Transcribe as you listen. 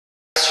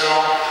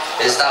room.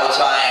 It is now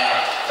time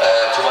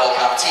to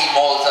welcome Team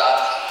Malta,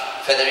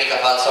 Federica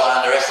Falzon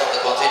and the rest of the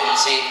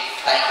contingency.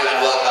 Thank you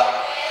and welcome.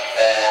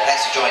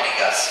 Thanks for joining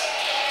us.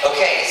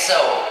 Okay, so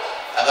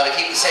I'm going to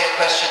keep the same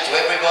question to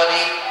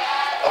everybody.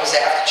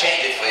 Obviously I have to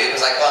change it for you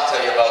because I can't tell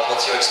you about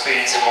what's your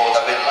experience in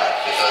Malta been like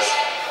because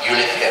you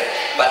live here.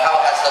 But how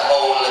has the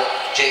whole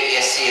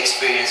JESC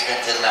experience been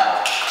till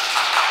now?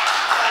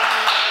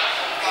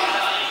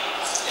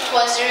 It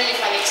was a really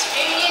fun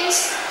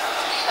experience,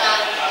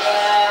 and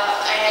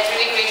I had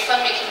really great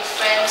fun making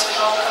friends with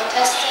all the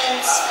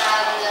contestants,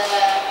 and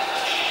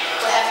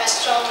we have a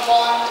strong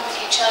bond with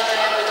each other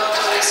and we don't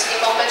always see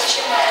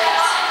competition, and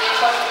the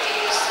important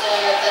thing is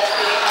that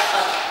we have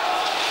fun.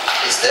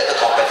 Is there a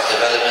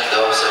competitive element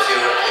though? So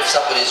if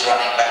somebody is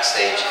running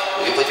backstage,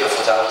 will you put your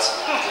foot out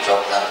to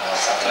drop them or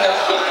something like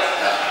that?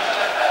 No?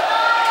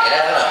 You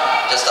never know,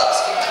 I'm just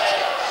asking.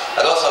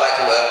 I'd also like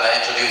to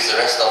introduce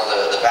the rest of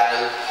the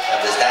panel.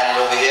 There's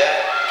Daniel over here,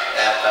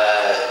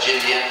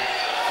 Gillian,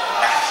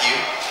 Matthew,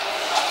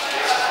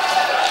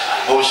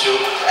 Mushu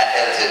and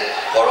Elton,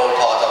 who are all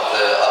part of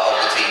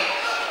the team.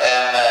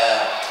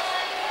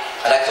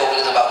 I'd like to talk a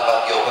little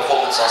about your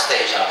performance on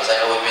stage now, because I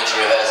know we've been to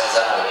rehearsals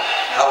and all.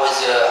 How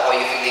are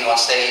you feeling on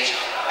stage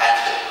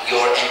and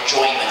your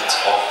enjoyment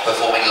of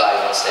performing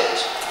live on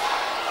stage?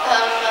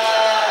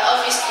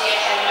 Obviously I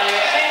had my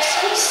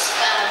rehearsals,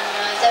 and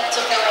that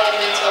took away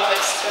a bit of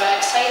extra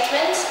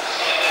excitement.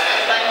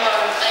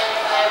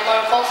 I'm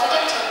more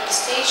confident on the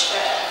stage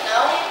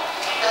now,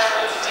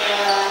 and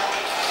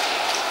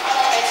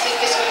I think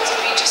it's going to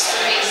be just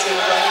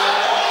amazing.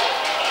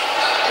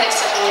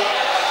 Thanks everyone.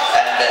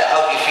 And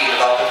how do you feel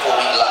about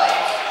performing live?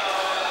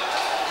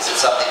 Is it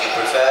something you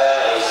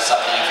prefer, or is it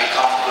something you feel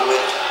comfortable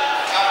with?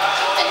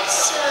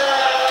 It's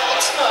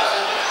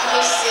normal,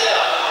 because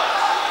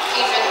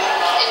even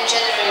in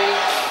general,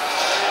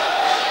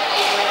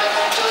 even when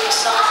I'm doing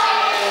something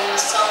and the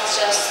song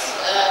just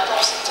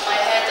pops into my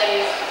head,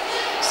 I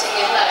sing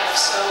it live,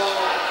 so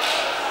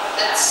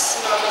that's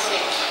a normal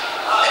thing.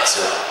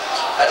 Excellent.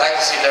 I'd like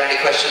to see if there are any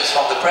questions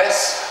from the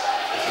press.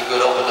 If you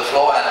could open the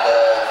floor, and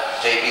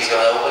JP is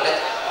going to open it.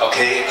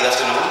 Okay, good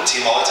afternoon,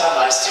 Team Malta.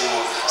 Nice to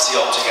see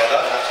you all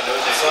together.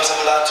 First, I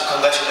would like to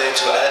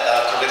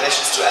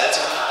congratulations to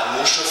Elton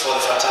and Mushu for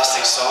the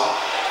fantastic song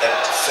that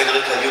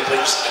Federica you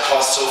bring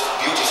across so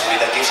beautifully,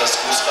 that gives us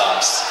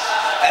goosebumps.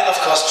 And of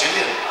course,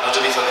 Gillian, not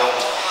to be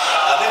forgotten.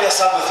 Maybe I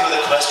start with you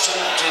the question,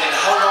 Gillian,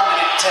 how long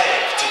did it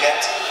take to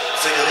get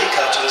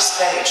Federica to the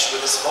stage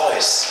with his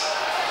voice?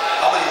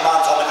 How many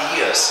months, how many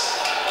years?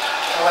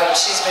 Well,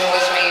 she's been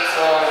with me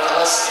for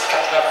the last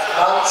couple of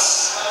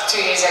months,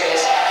 2 years I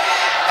guess.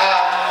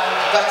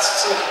 But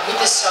with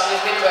this song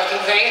we've been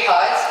working very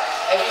hard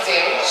every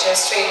day,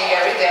 just training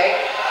every day,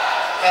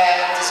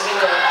 and it's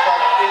been going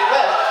really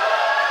well.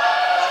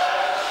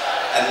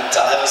 And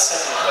I have a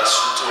second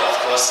question too. Of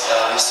course,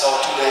 we saw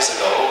 2 days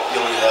ago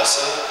your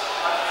rehearsal,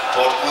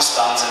 brought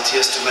goosebumps and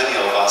tears to many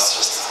of us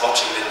just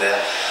watching it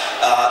there.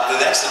 The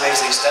next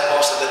amazing step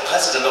was that the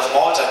president of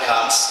Malta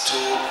comes to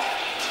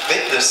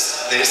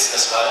witness this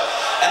as well,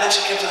 and then she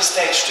came to the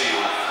stage to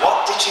you.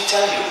 What did she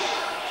tell you?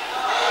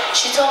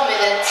 She told me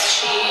that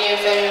she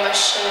very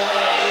much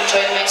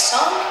enjoyed my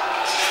song,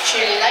 she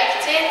really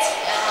liked it,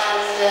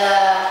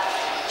 and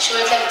she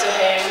would like to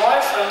hear more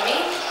from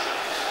me.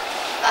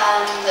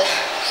 And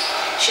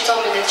she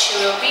told me that she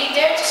will be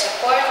there to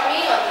support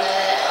me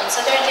on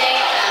Saturday,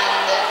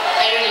 and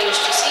I really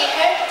wish to see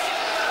her.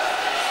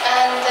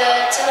 And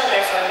it's an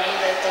honor for me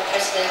that the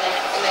president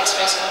likes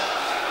my song.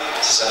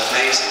 This is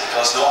amazing,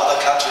 because no other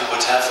country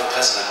would have a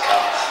president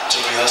come to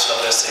rehearse for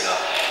their singer.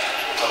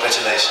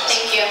 Congratulations.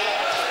 Thank you.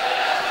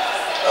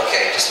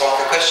 Okay, just one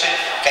quick question.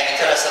 Can you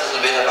tell us a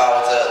little bit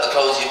about the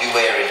clothes you'll be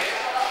wearing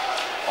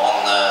on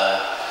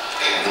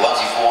the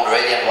ones you've worn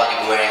already and the one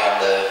you'll be wearing on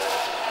the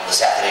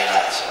Saturday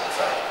night or the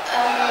Friday?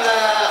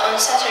 On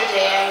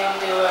Saturday I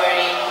will be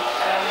wearing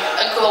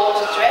a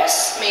gold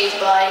dress made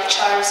by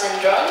Charles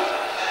and Ron.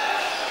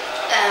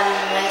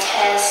 It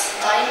has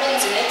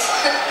diamonds in it.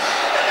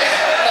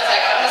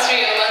 Not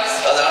real ones.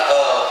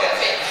 Oh,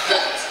 okay.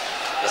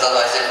 Because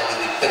otherwise they would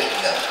be picking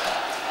them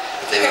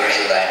if they were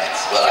real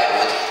diamonds. Well, I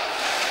would.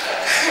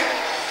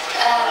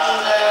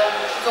 And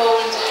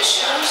gold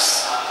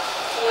shoes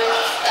with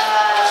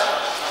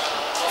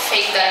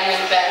fake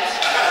diamond band.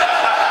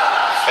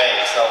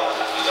 Fake, so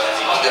we don't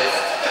need to.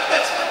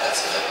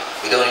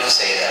 We don't need to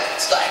say that,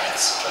 it's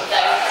diamonds.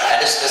 Diamonds.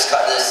 And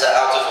this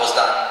outfit was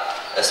done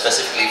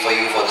specifically for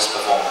you for this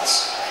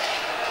performance?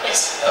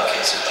 Yes.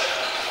 Okay, super.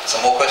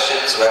 Some more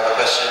questions? We have a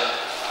question.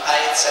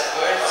 Hi, it's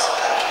Edward.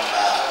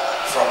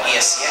 From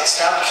ESC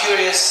Extra. I'm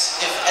curious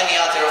if any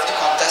other of the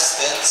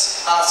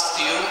contestants asked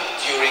you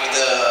during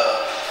the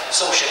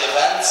social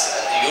events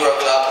at the Euro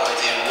Club or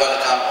the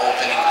welcome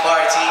opening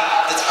party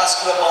that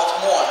asked you about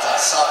Malta,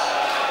 some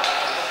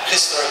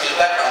historical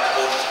background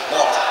about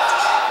Malta.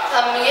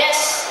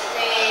 Yes,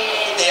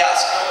 they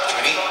asked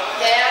you, really?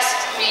 They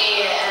asked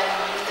me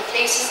the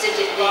places that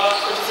they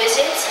could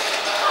visit.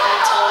 I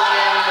told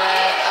them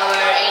our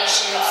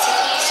ancient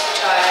cities,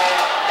 which are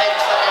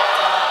Bedford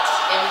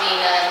in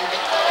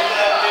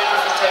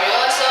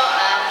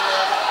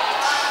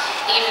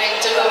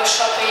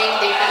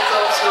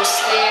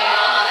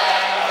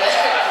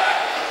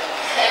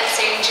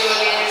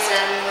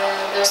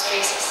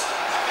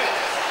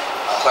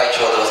quite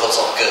sure there was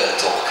lots of girl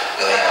talk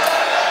going on.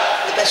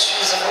 The best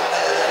shoes of all.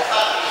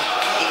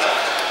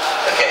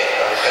 Okay,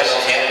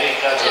 question here.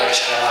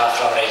 Federica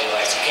from Radio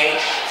RTK.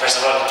 First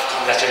of all,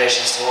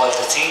 congratulations to all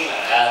the team,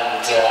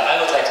 and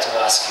I would like to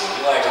ask you,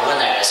 you are the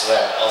winner as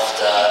well of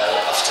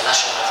the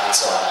national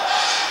canzone.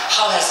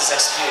 How has this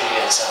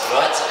experience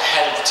abroad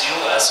helped you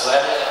as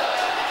well,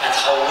 and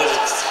how will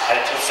it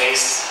help you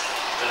face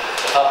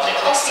the public?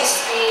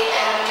 Obviously,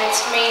 it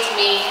made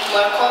me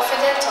more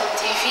confident on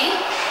TV,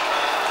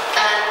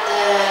 and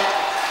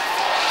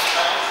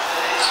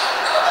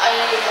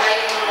I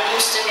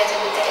used to get a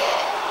bit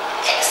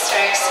extra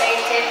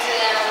excited,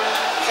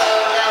 so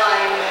now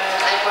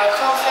I'm more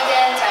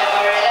confident, I'm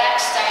more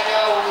relaxed. I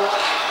know,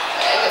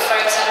 for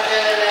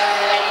example,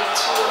 I need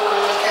to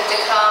look at the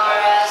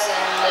cameras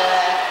and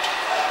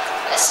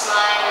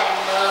smile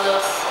and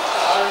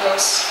all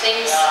those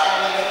things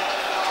and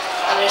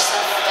other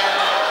stuff.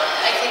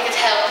 I think it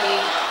helped me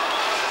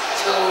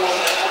to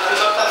be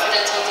more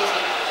confident on TV.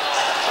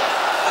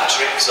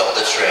 Tricks of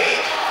the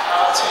trade.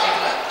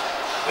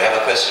 We have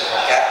a question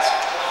from Kat.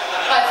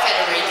 Hi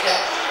Federica.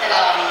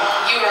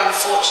 You were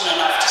unfortunate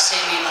enough to see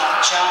me in my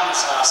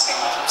pyjamas last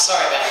night. I'm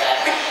sorry about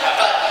that.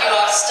 But you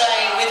are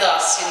staying with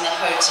us in the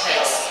hotel.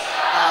 Yes.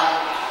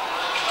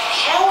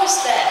 How is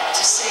that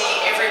to see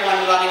everyone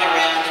running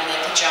around in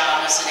their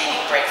pyjamas and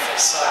eating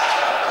breakfast?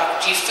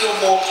 Do you feel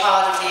more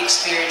part of the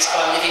experience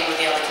by living with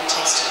the other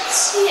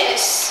contestants?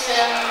 Yes,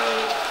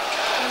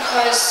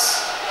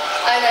 because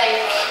I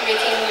like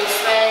making new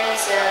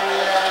friends and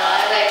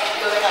I like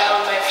going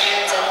out with my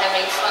friends and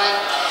having fun.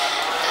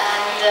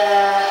 And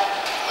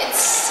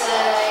it's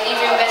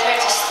even better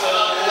to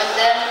stay with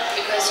them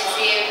because you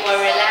feel more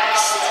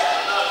relaxed.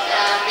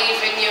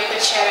 Even you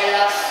could share a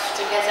laugh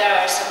together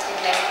or something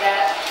like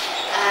that.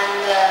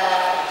 And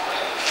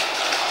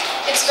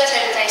it's better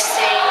that I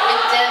stay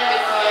with them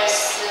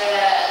because,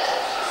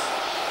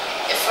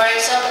 if, for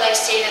example, I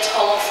stayed at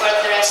home for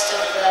the rest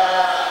of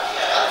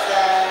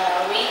the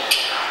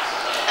week,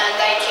 and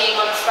I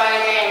came on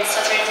Friday and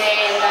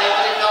Saturday, and I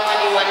wouldn't know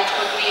anyone, it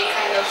would be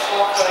kind of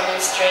awkward and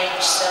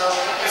strange. So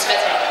it's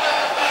better.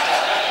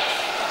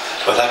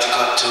 I'd like to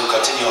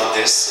continue on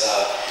this.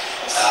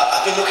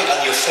 I've been looking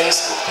on your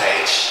Facebook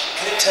page.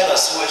 Can you tell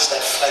us who is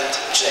that friend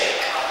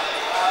Jake?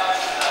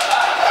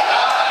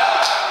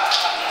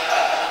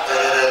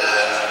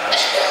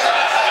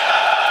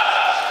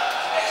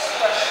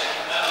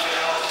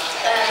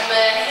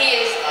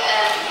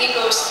 He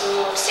goes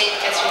to St.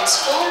 Catherine's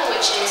School,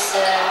 which is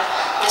the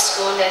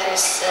school that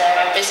is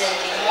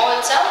representing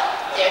Malta.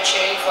 They're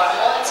cheering for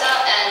Malta,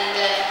 and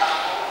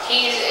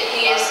he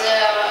is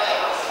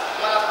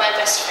one of my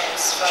best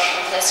friends from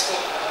the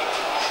school.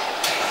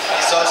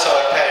 He's also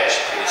a parish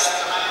priest.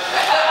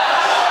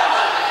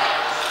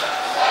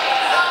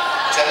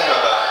 Tell him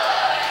about it.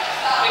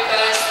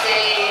 Because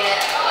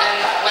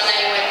when I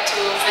went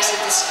to visit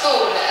the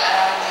school,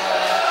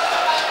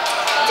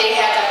 they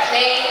had a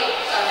play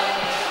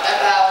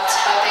about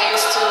how they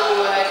used to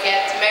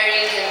get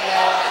married in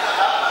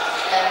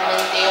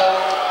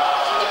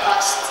the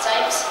past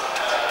times,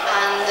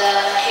 and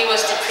he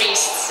was the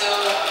priest, so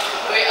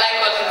I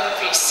call him the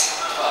priest.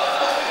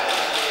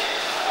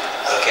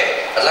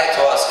 Okay, I'd like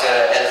to ask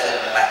Elton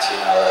and Matthew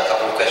now a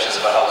couple of questions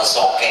about how the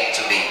song came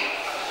to be.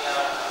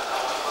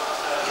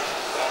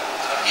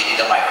 You need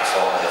a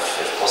microphone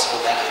if possible,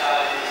 thank you.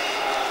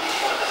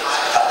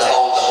 The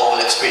whole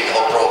experience, the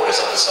whole progress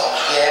of the song.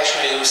 Yeah,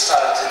 actually we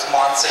started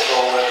months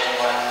ago working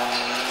on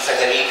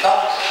Federica.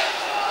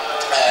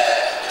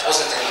 It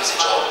wasn't an easy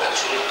job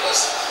actually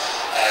because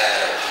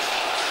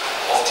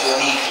of the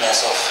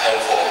uniqueness of her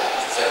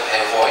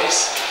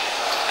voice.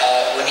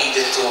 We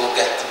needed to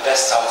get the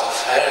best out of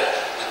her.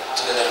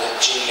 Together with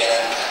Gillian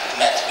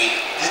and Matt, we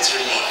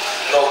literally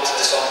wrote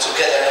the song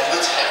together and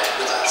with her,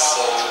 with us.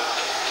 So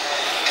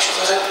it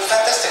was a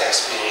fantastic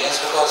experience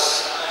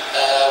because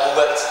we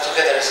worked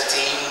together as a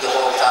team the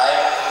whole time.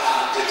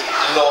 We did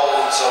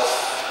loads of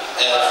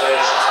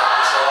versions of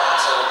the song,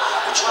 so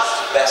we chose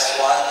the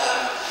best one,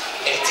 and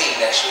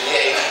 18 actually,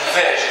 18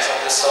 versions of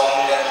the song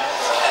and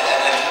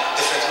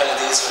different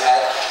melodies we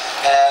had.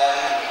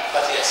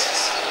 But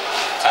yes.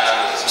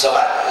 So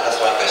that's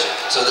one question.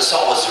 So the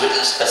song was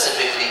written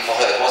specifically for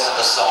her. It wasn't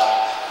a song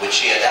which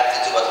she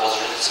adapted to, but it was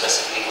written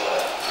specifically for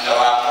her. No,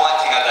 one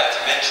thing I'd like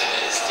to mention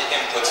is the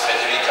input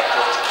Federica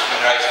put in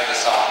writing the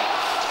song.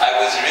 I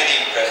was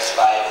really impressed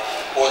by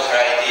all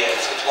her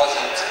ideas. It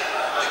wasn't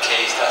the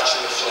case that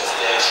she was just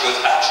there. She was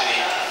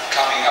actually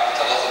coming up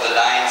with a lot of the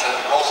lines, and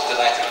most of the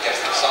lines that we get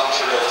from the song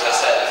she wrote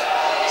herself.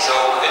 So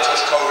it was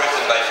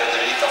co-written by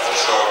Federica for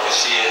sure, because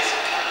she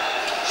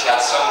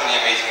had so many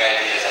amazing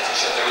ideas. I think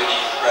she had a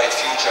really bright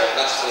future,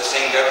 not just as a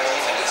singer, but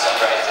even in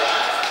songwriting.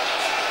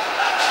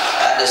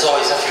 And there's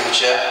always a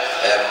future,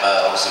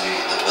 obviously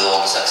with all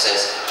the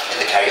success,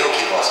 in the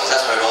karaoke bars, because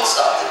that's where it all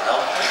started, no?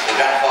 Your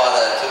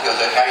grandfather took you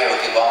to a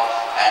karaoke bar,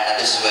 and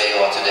this is where you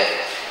are today.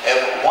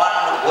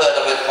 One word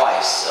of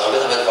advice, or a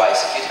bit of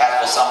advice, if you'd have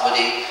for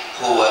somebody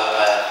who,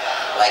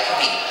 like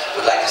me,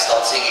 would like to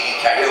start singing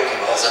in karaoke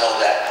bars and all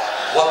that,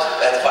 What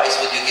advice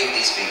would you give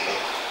these people?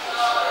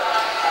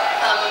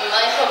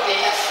 I hope they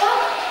have fun.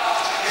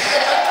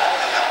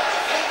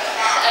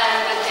 And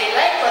that they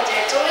like what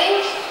they're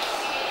doing.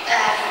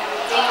 And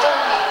they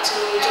don't need to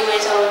do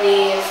it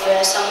only if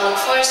someone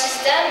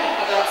forces them,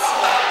 but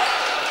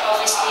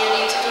obviously you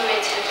need to do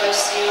it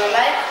because you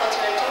like what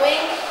you're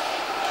doing.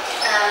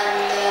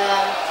 And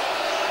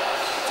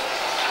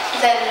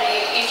then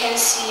you can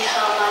see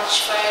how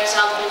much, for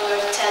example,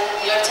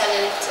 your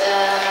talent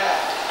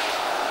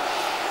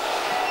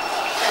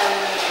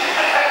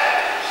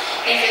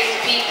even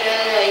people,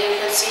 you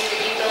could see the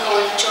people who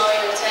enjoy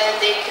your talent,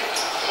 they could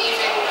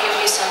even give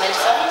you some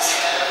advice.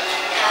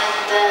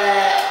 And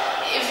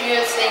if you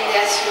think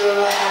that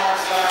you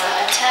have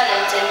a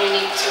talent and you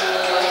need to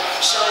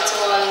show it to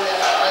all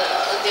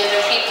the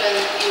other people,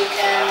 you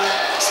can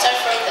start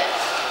from there.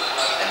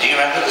 And do you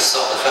remember the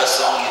first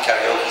song you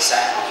karaoke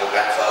sang with your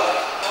grandfather?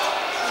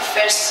 The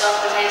first song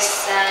that I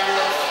sang in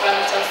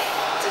front of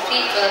the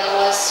people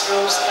was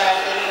Rose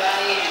Garden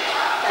by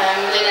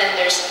Lynn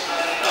Anderson.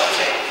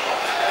 Okay.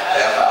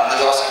 I'm going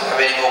to ask if you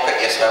have any more.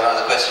 Yes, we have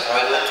another question from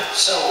Edward.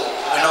 So,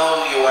 we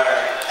know you are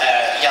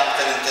a young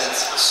talented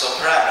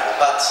soprano,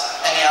 but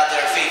any other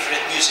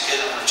favorite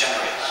musical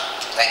genre?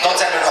 Thank you. Don't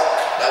tell me rock.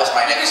 That was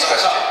my next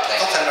question.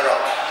 Thank Don't tell me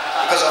rock.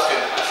 Because of him.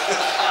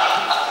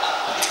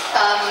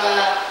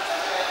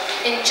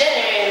 In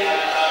general,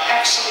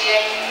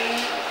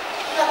 actually,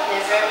 not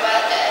never,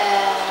 but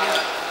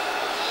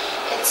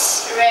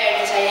it's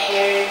rare that I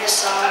hear the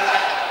song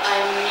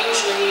I'm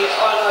usually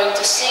all going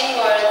to sing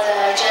or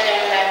the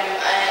genre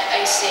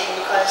I sing,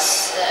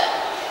 because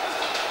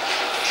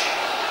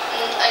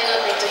I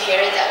don't like to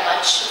hear it that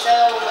much.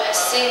 Though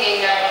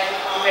singing, I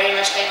very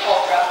much like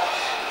opera.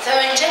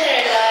 Though in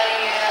general,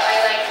 I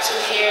like to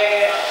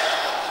hear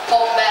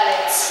pop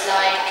ballads,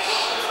 like,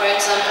 for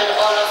example,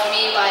 All of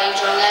Me by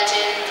John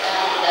Legend,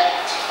 and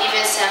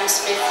even Sam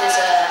Smith is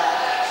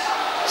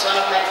one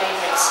of my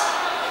favorites.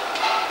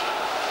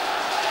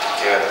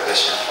 you. I have a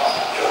question from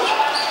George.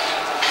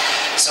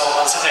 So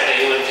on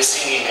Saturday you will be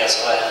singing as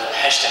well,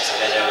 hashtag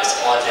together with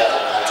all the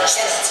other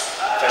contestants.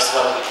 First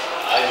of all,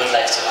 I would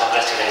like to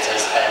congratulate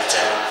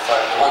Elton for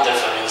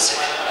wonderful music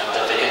at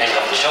the beginning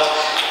of the show.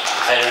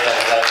 Very,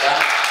 very well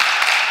done.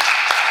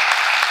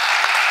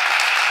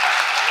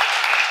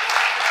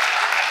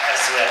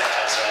 As well,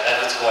 a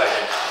good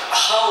Gordon.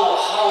 How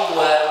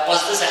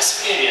was this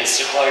experience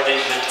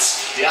recording with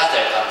the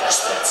other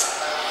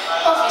contestants?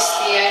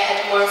 Obviously, I had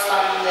more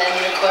fun than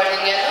recording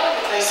alone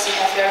because you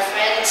have your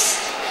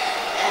friends.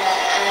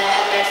 I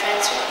had my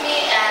friends with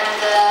me,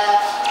 and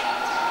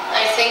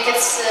I think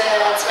it's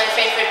my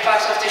favorite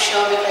part of the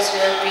show because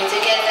we will be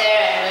together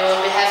and we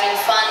will be having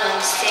fun on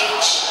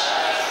stage,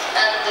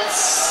 and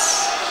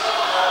it's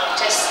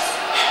just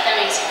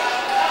amazing.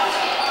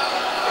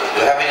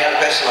 Do you have any other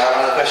question? I have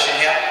another question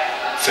here.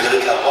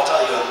 Federica, what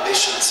are your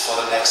ambitions for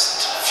the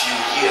next few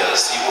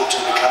years? Do you want to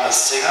become a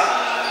singer?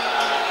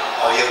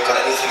 Or you've got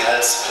anything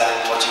else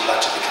planned what you'd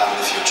like to become in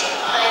the future?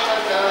 I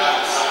don't know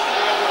yet.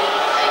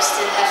 I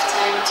still have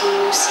time to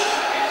see.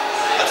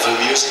 But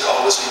will music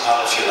always be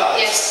part of your life?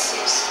 Yes,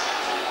 yes.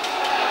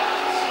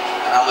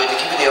 And I'm going to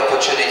give you the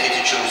opportunity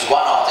to choose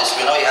one artist.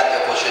 We know you had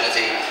the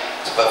opportunity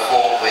to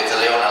perform with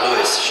Leona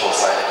Lewis a short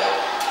while ago.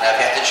 Now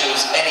if you had to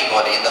choose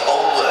anybody in the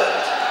whole world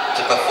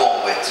to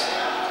perform with,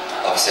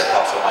 obviously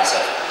apart from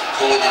myself,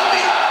 who would it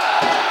be?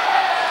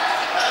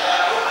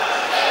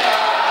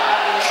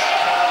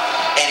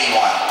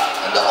 Anyone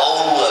in the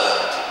whole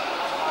world.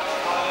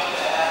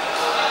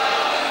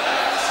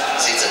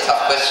 See, it's a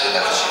tough question,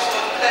 isn't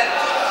it?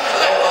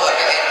 Oh,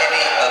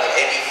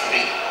 any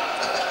three.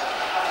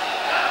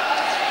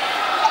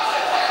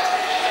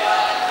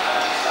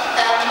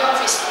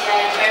 Obviously,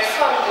 I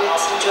performed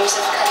with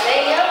Joseph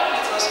Calleja.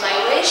 It was my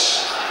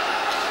wish,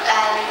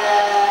 and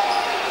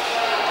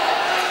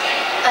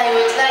I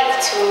would like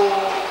to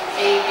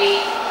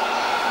maybe,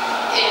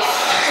 if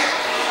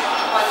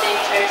one day,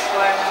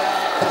 perform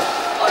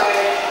or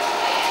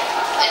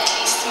at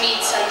least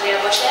meet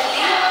Andrea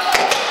Bocelli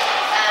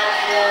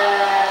and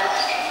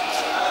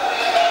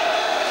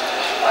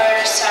or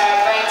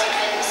Sarah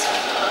Brightman.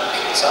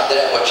 So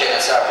Andrea Bocelli and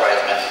Sarah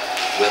Brightman,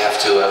 we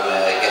have to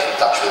get in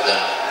touch with them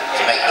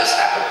to make this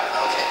happen.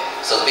 Okay.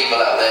 So the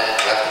people out there,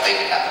 we have to make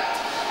it happen.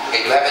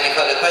 Okay. Do you have any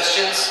further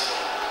questions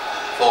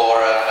for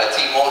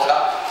Team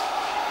Malta?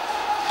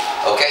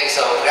 Okay.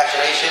 So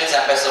congratulations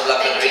and best of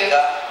luck,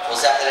 Federica, for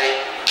Saturday.